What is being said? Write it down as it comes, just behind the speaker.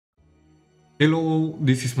Hello,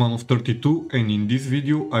 this is Man of32 and in this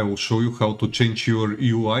video I will show you how to change your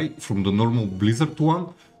UI from the normal Blizzard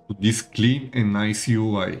one to this clean and nice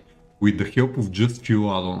UI with the help of just few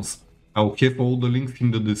add-ons. I'll have all the links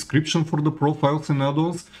in the description for the profiles and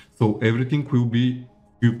add-ons, so everything will be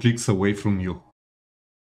few clicks away from you.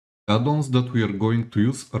 The add-ons that we are going to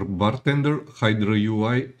use are Bartender,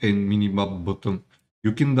 HydraUI and Minimalist button.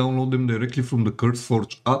 You can download them directly from the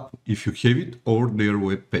CurseForge app if you have it or their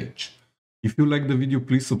webpage. If you like the video,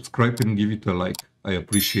 please subscribe and give it a like. I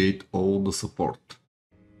appreciate all the support.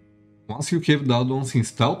 Once you have the add-ons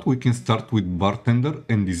installed, we can start with Bartender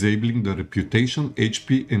and disabling the reputation,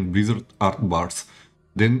 HP and Blizzard art bars.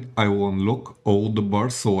 Then I will unlock all the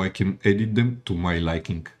bars so I can edit them to my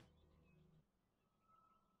liking.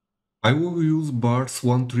 I will use bars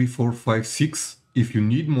 1, 3, 4, 5, 6. If you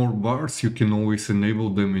need more bars, you can always enable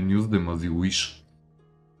them and use them as you wish.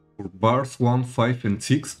 For bars 1, 5 and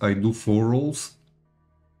 6 I do 4 rolls,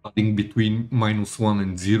 adding between -1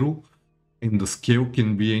 and 0, and the scale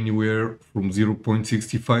can be anywhere from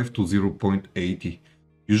 0.65 to 0.80.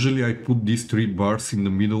 Usually I put these 3 bars in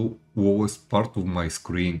the middle lowest part of my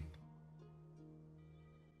screen.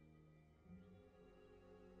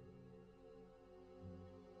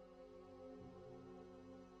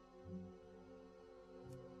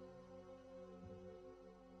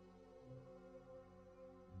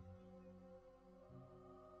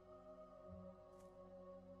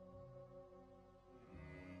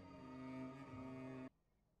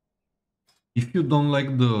 If you don't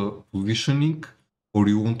like the positioning or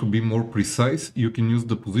you want to be more precise, you can use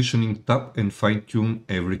the positioning tab and fine-tune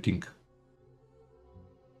everything.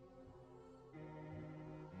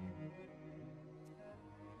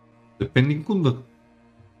 Depending on the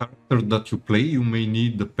character that you play, you may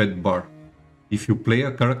need the pet bar. If you play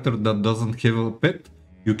a character that doesn't have a pet,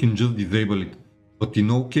 you can just disable it. But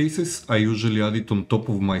in all cases, I usually add it on top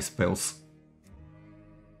of my spells.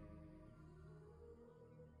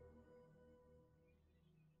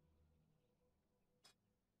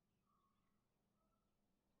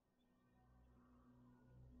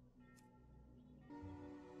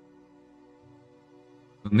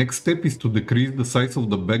 The next step is to decrease the size of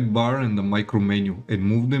the back bar and the micro menu and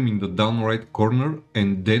move them in the down right corner,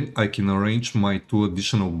 and then I can arrange my 2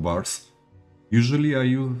 additional bars. Usually I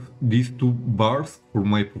use these 2 bars for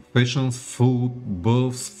my professions, food,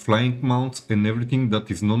 buffs, flying mounts and everything that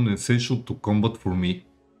is non-essential to combat for me.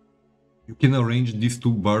 You can arrange these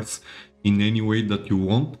 2 bars in any way that you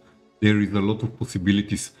want. There is a lot of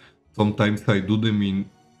possibilities. Sometimes I do them in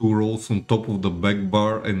 2 rows on top of the back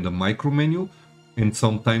bar and the micro menu, and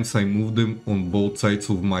sometimes I move them on both sides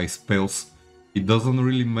of my spells. It doesn't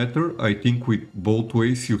really matter. I think with both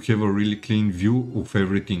ways you have a really clean view of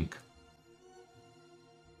everything.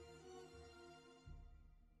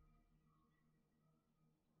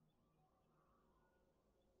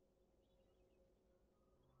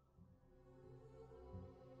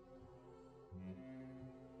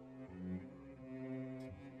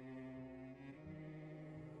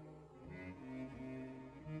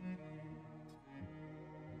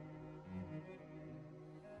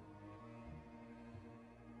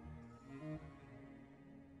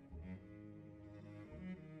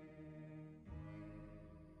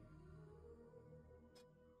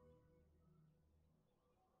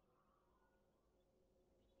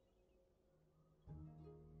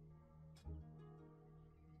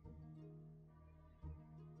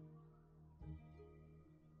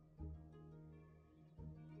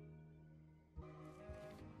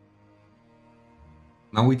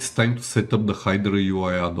 Now it's time to set up the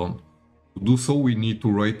HydraUI add-on. To do so, we need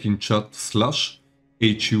to write in chat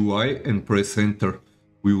 /HUI and press enter.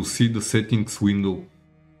 We will see the settings window.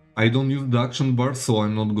 I don't use the action bar, so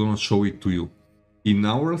I'm not gonna show it to you. In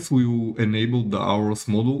hours, we will enable the hours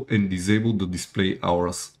module and disable the display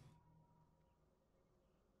hours.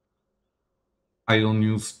 I don't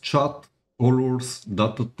use chat, colors,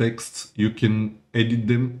 data texts. You can edit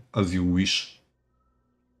them as you wish.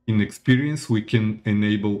 In experience, we can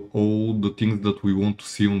enable all the things that we want to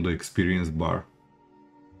see on the experience bar.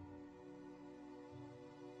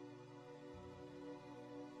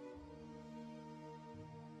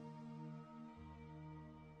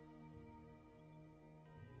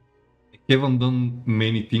 I haven't done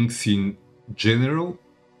many things in general.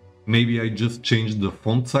 Maybe I just changed the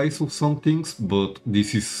font size of some things, but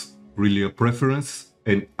this is really a preference,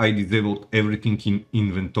 and I disabled everything in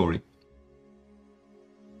inventory.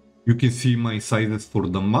 You can see my sizes for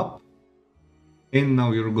the map, and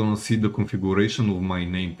now you're gonna see the configuration of my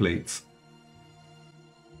nameplates.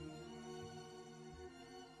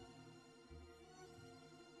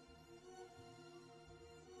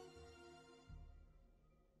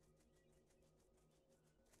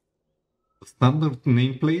 standard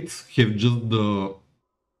nameplates have just the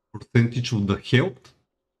percentage of the health,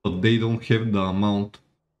 but they don't have the amount.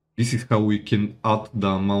 This is how we can add the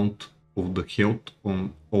amount of the health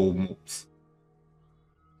on all mobs.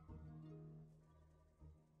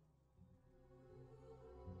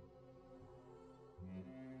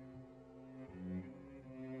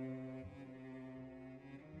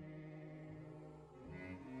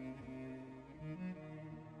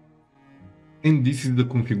 And this is the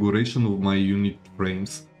configuration of my unit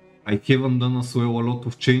frames. I haven't done as well a lot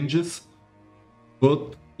of changes,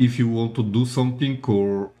 but if you want to do something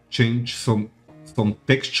or change some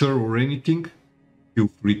texture or anything, feel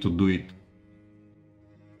free to do it.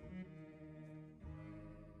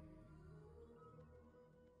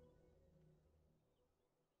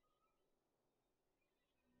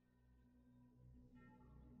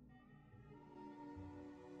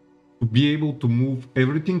 To be able to move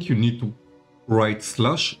everything, you need to write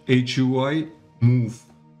 /HUI move,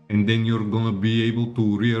 and then you're gonna be able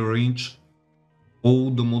to rearrange all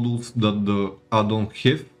the models that the add-on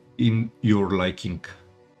have in your liking.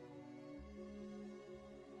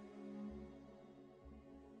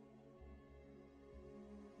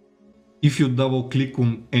 If you double click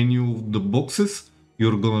on any of the boxes,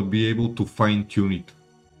 you're gonna be able to fine tune it.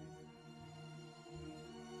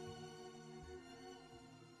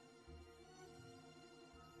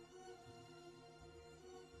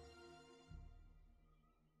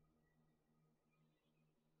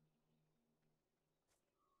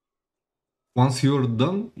 Once you're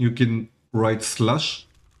done, you can write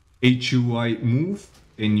 /HUI move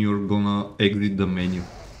and you're gonna exit the menu.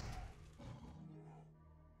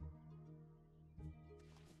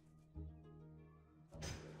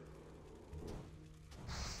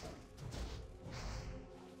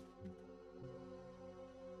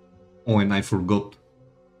 Oh, and I forgot,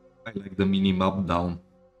 I like the minimap down.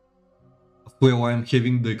 As well, I'm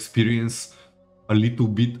having the experience a little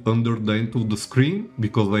bit under the end of the screen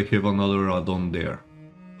because I have another add-on there.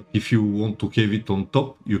 But if you want to have it on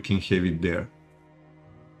top, you can have it there.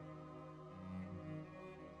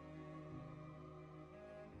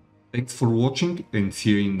 Thanks for watching and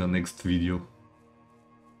see you in the next video.